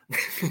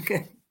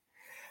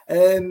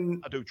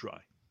 I do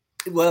try.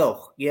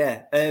 Well,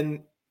 yeah.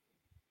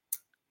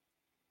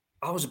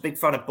 I was a big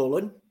fan of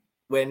Bullen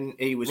when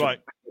he was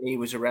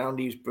around.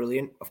 He was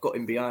brilliant. I've got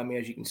him behind me,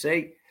 as you can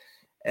see.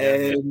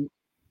 And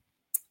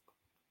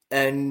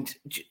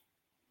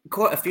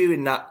quite a few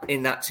in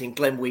that team.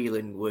 Glenn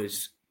Whelan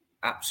was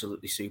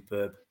absolutely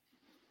superb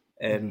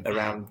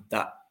around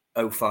that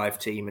 05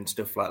 team and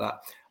stuff like that.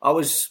 I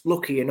was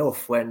lucky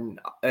enough when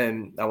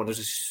I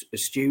was a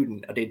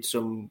student. I did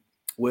some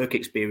work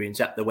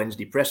experience at the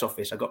Wednesday press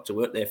office. I got to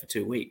work there for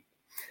 2 weeks.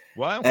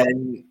 Wow.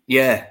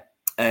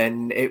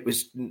 And it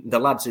was, the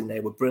lads in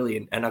there were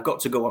brilliant. And I got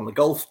to go on the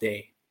golf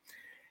day,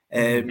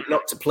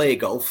 not to play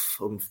golf,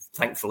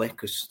 thankfully,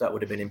 because that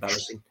would have been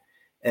embarrassing.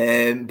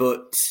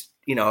 But,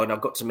 and I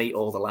got to meet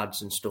all the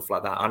lads and stuff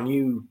like that. I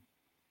knew,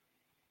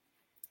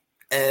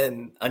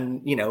 and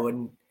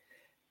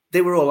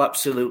they were all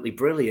absolutely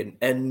brilliant.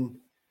 And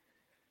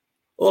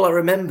all I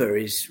remember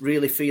is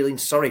really feeling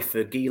sorry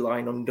for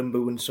Geyline,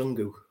 Undumbu and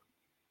Sungu.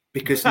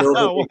 Because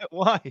nobody...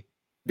 Why?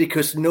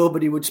 because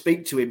nobody would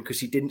speak to him because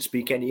he didn't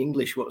speak any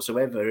English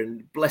whatsoever.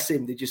 And bless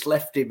him, they just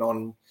left him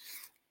on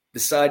the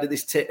side of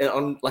this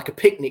on like a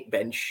picnic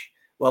bench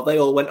while they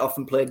all went off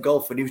and played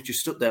golf, and he was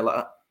just stood there like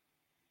that.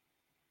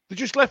 They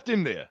just left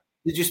him there?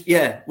 They just,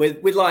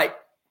 with like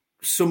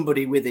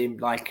somebody with him,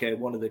 like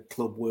one of the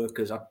club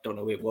workers. I don't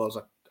know who it was.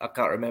 I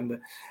can't remember.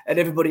 And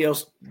everybody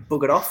else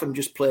buggered off and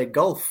just played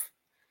golf.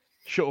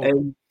 Sure.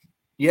 And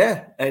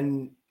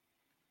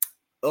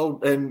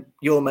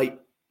your mate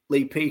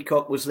Lee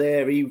Peacock was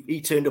there.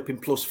 He turned up in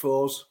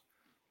 +4s.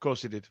 Of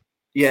course he did.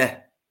 Yeah,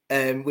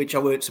 which I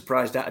weren't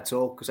surprised at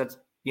all because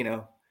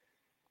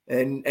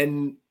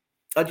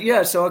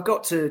so I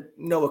got to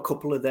know a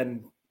couple of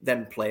them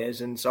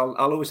players, and so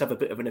I'll always have a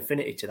bit of an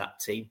affinity to that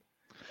team.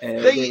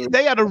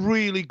 They had a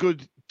really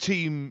good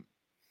team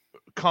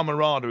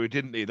camaraderie,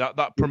 didn't they?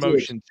 That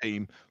promotion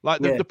team,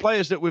 like the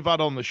players that we've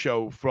had on the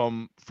show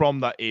from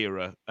that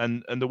era,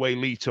 and the way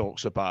Lee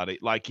talks about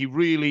it, like he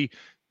really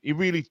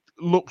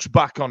looks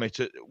back on it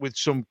with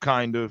some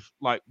kind of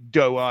like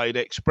doe-eyed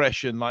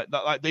expression, like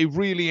that. Like they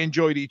really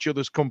enjoyed each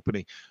other's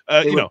company.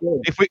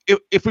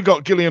 If we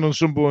got Gillian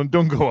Unsumbo and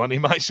Dungo on, he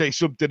might say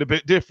something a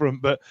bit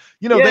different. But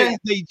they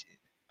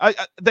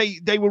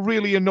were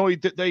really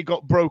annoyed that they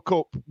got broke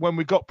up when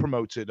we got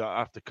promoted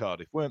after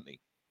Cardiff, weren't they?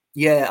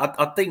 Yeah,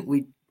 I think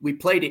we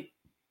played it.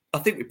 I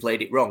think we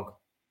played it wrong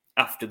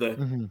after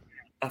the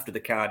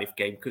Cardiff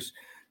game, because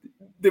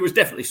there was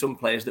definitely some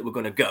players that were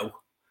going to go,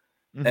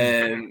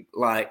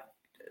 like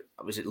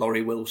was it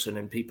Laurie Wilson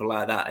and people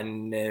like that,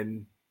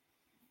 and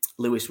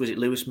Lewis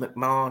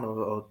McMahon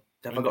or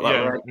have I got that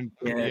right?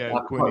 Yeah,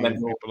 Quinny and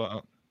people like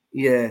that.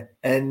 Yeah,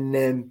 and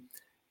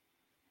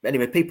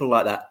anyway, people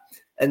like that,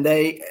 and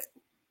they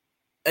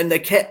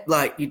kept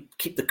like you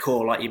keep the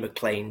core like your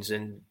McLeans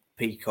and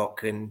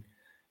Peacock and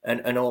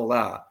all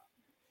that,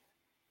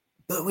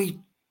 but we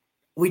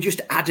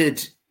just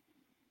added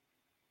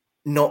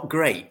not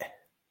great.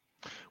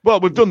 Well,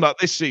 we've done that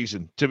this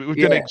season. We've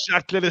done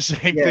exactly the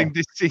same thing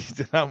this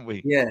season, haven't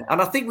we? Yeah,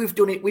 and I think we've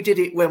done it. We did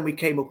it when we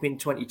came up in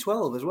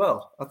 2012 as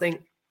well. I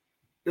think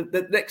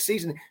the next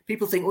season,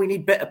 people think we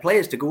need better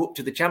players to go up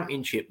to the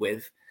Championship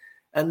with,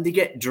 and they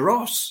get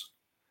dross.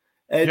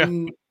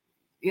 And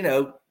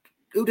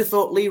who'd have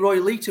thought Leroy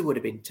Lita would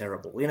have been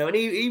terrible? And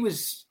he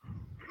was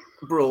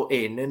brought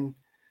in, and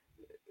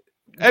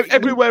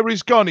everywhere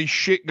he's gone, he's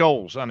shit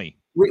goals, hasn't he?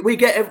 We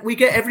get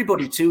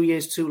everybody 2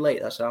 years too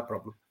late. That's our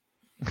problem.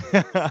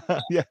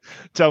 Yeah,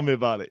 tell me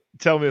about it.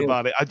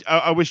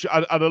 I wish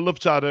I'd have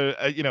loved to have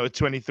a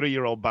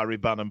 23-year-old Barry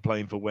Bannon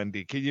playing for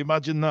Wendy. Can you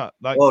imagine that?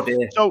 Like, oh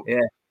dear.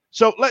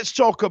 So let's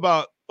talk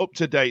about up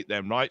to date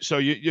then, right? So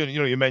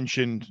you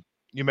mentioned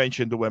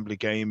the Wembley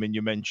game, and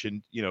you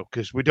mentioned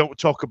because we don't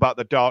talk about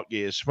the dark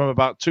years from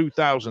about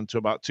 2000 to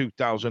about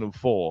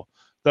 2004.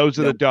 Those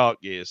are the dark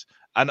years.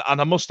 And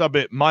I must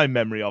admit, my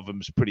memory of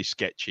them is pretty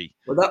sketchy.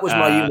 Well, that was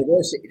my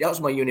university. That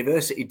was my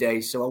university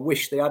days. So I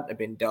wish they hadn't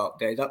been dark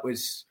days. That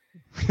was,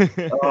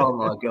 oh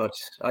my god!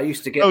 I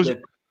used to get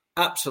the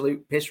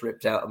absolute piss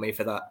ripped out of me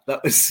for that.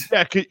 That was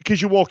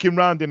because you're walking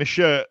around in a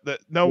shirt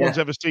that no one's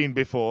ever seen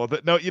before.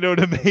 You know what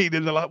I mean?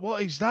 And they're like,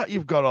 "What is that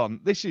you've got on?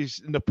 This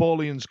is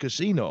Napoleon's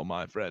Casino,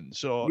 my friend."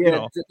 So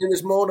there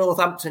was more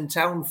Northampton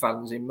Town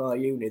fans in my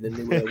uni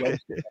than there were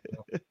Western.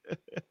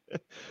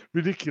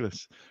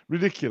 Ridiculous.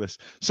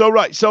 So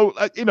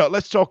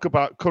let's talk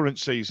about current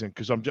season,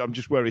 because I'm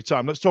just wary of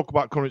time. Let's talk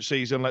about current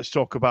season. Let's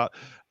talk about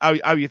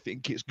how you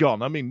think it's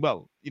gone. I mean,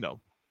 well,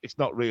 it's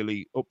not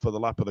really up for the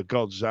lap of the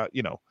gods. How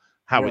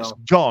it's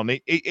gone.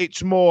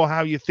 It's more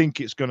how you think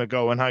it's going to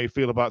go and how you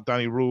feel about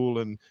Danny Rule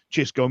and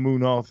Chisco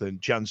Munoz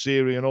and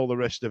Chansiri and all the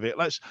rest of it.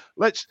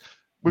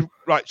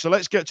 So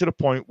let's get to the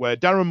point where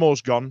Darren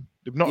Moore's gone.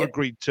 They've not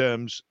agreed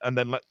terms, and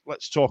then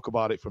let's talk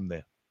about it from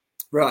there.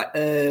 Right.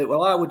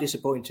 Well, I was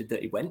disappointed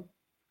that he went.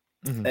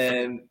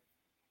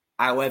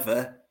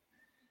 However,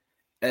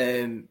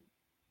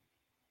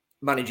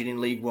 managing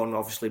in League One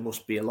obviously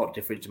must be a lot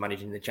different to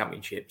managing in the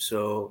Championship.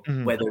 So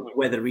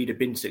whether he'd have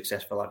been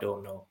successful, I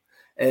don't know.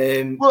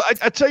 Well,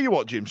 I tell you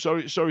what, Jim.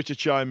 Sorry to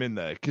chime in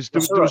there, because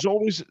there was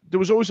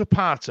always a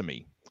part of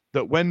me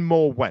that when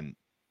Moore went,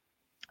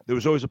 there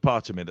was always a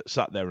part of me that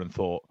sat there and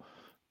thought,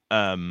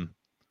 can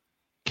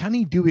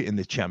he do it in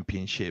the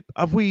Championship?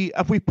 Have we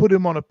put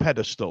him on a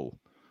pedestal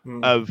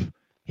of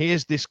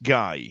here's this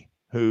guy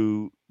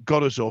who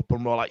got us up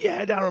and we're like,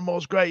 yeah, Darren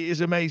Moore's great,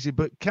 he's amazing,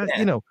 but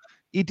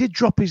he did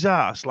drop his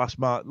ass last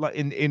March, like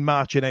in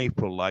March and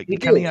April. Like,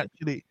 can he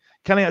actually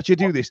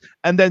do this?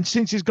 And then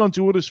since he's gone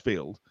to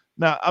Huddersfield,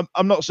 now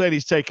I'm not saying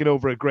he's taken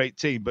over a great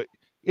team, but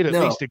at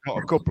least he got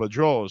a couple of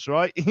draws,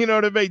 right? You know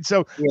what I mean?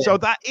 So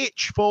that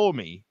itch for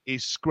me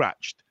is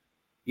scratched.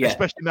 Yeah.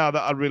 Especially now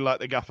that I really like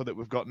the gaffer that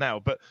we've got now.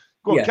 But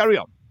go on, carry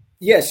on.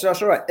 Yes,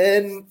 that's all right.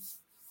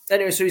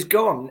 Anyway, so he's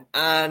gone,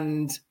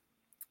 and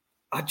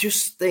I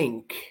just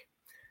think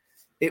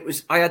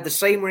I had the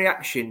same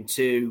reaction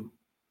to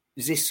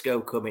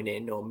Xisco coming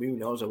in, or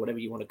Munoz, or whatever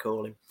you want to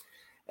call him.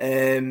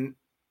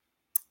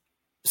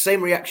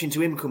 Same reaction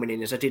to him coming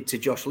in as I did to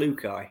Josh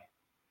Lukai,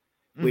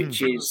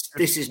 which is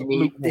this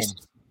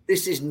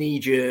this is knee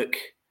jerk.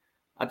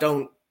 I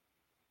don't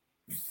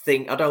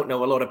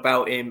know a lot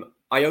about him.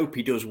 I hope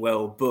he does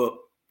well, but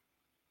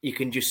you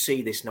can just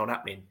see this not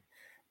happening.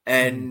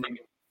 And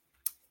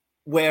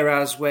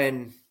whereas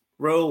when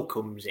Roll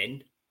comes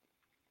in,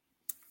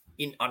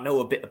 I know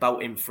a bit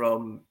about him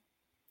from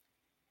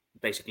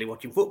basically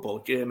watching football,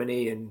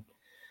 Germany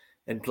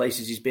and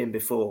places he's been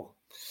before.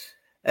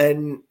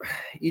 And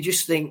you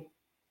just think,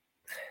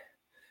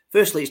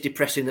 firstly, it's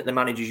depressing that the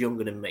manager's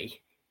younger than me.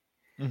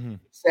 Mm-hmm.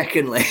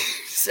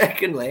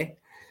 Secondly,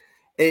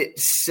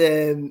 it's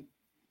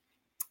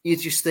you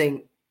just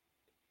think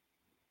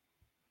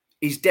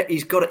he's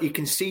got. You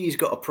can see he's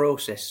got a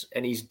process,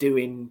 and he's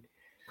doing.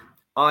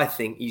 I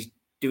think he's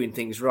doing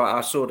things right.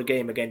 I saw the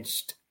game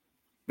against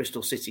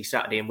Bristol City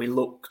Saturday, and we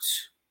looked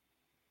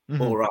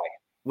all right.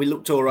 We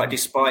looked all right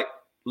despite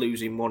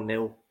losing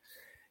 1-0.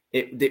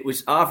 It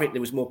was. I think there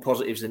was more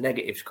positives than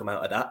negatives come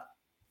out of that.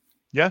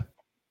 Yeah.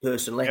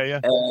 Personally,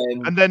 yeah.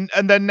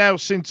 And then now,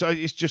 since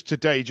it's just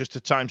today, just to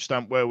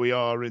timestamp where we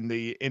are in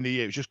the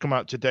year, it's just come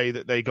out today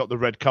that they got the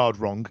red card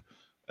wrong.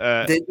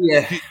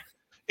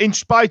 In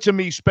spite of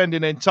me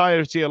spending the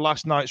entirety of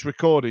last night's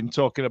recording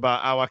talking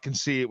about how I can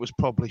see it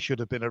probably should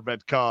have been a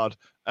red card.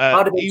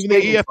 Even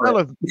the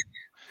EFL,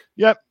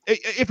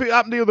 if it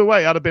happened the other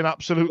way, I'd have been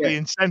absolutely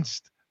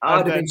incensed.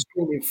 I'd have been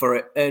screaming for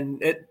it.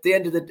 And at the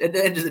end of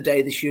the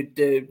day, they should,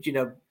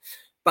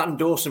 ban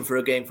Dawson for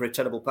a game for a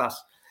terrible pass.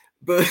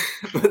 But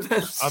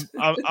that's...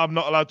 I'm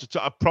not allowed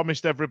to. I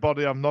promised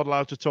everybody I'm not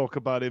allowed to talk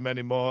about him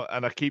anymore,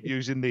 and I keep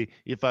using the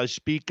 "if I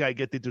speak, I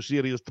get into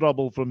serious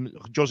trouble" from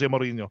Jose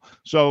Mourinho.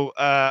 So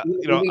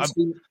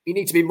you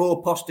need to be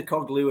more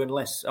Postecoglou and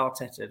less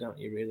Arteta, don't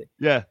you? Really?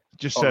 Yeah,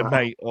 just say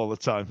mate all the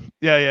time.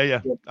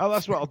 Yeah. Oh,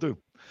 that's what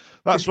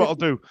I'll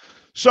do.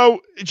 So,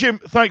 Jim,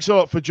 thanks a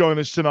lot for joining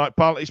us tonight,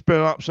 pal. It's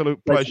been an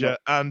absolute pleasure,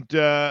 and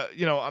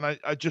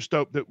I just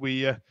hope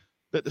that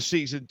that the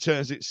season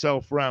turns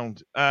itself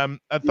round. And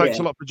thanks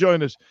a lot for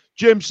joining us.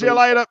 Jim, see you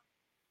later.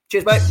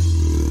 Cheers, mate.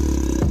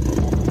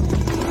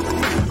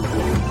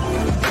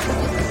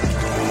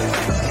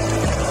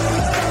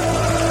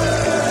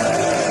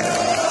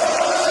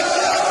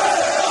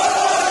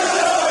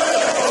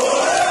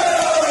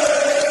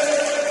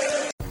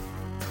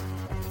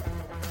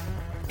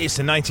 It's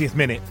the 90th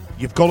minute.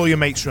 You've got all your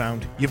mates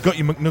round. You've got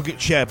your McNugget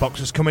share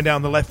boxes coming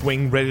down the left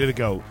wing ready to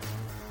go.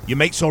 Your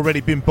mate's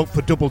already been booked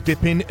for double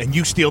dipping, and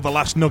you steal the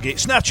last nugget,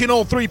 snatching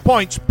all 3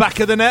 points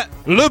back of the net.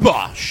 Le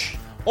Bosch.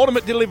 Order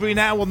McDelivery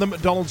now on the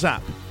McDonald's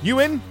app.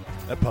 You in?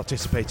 At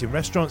participating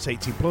restaurants,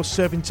 18 plus,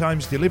 serving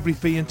times, delivery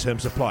fee and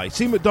terms apply.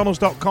 See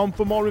mcdonalds.com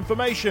for more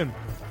information.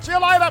 See you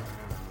later.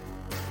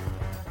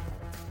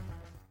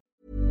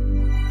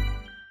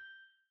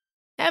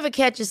 Ever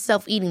catch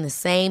yourself eating the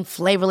same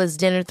flavorless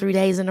dinner 3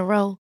 days in a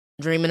row?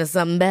 Dreaming of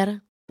something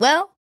better?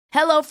 Well,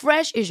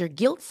 HelloFresh is your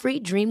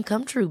guilt-free dream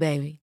come true,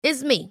 baby.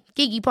 It's me,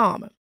 Keke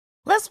Palmer.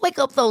 Let's wake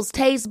up those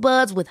taste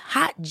buds with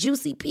hot,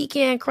 juicy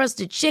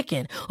pecan-crusted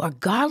chicken or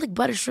garlic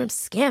butter shrimp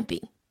scampi.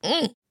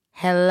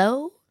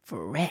 Hello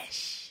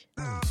Fresh.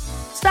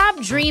 Stop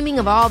dreaming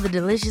of all the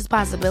delicious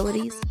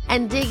possibilities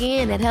and dig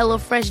in at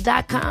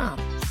HelloFresh.com.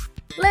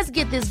 Let's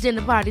get this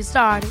dinner party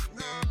started.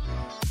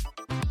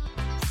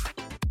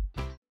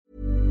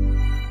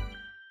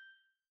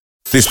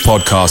 This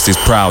podcast is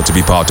proud to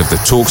be part of the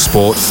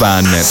TalkSport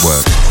Fan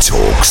Network.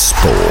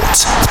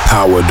 TalkSport.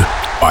 Powered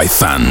by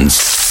fans.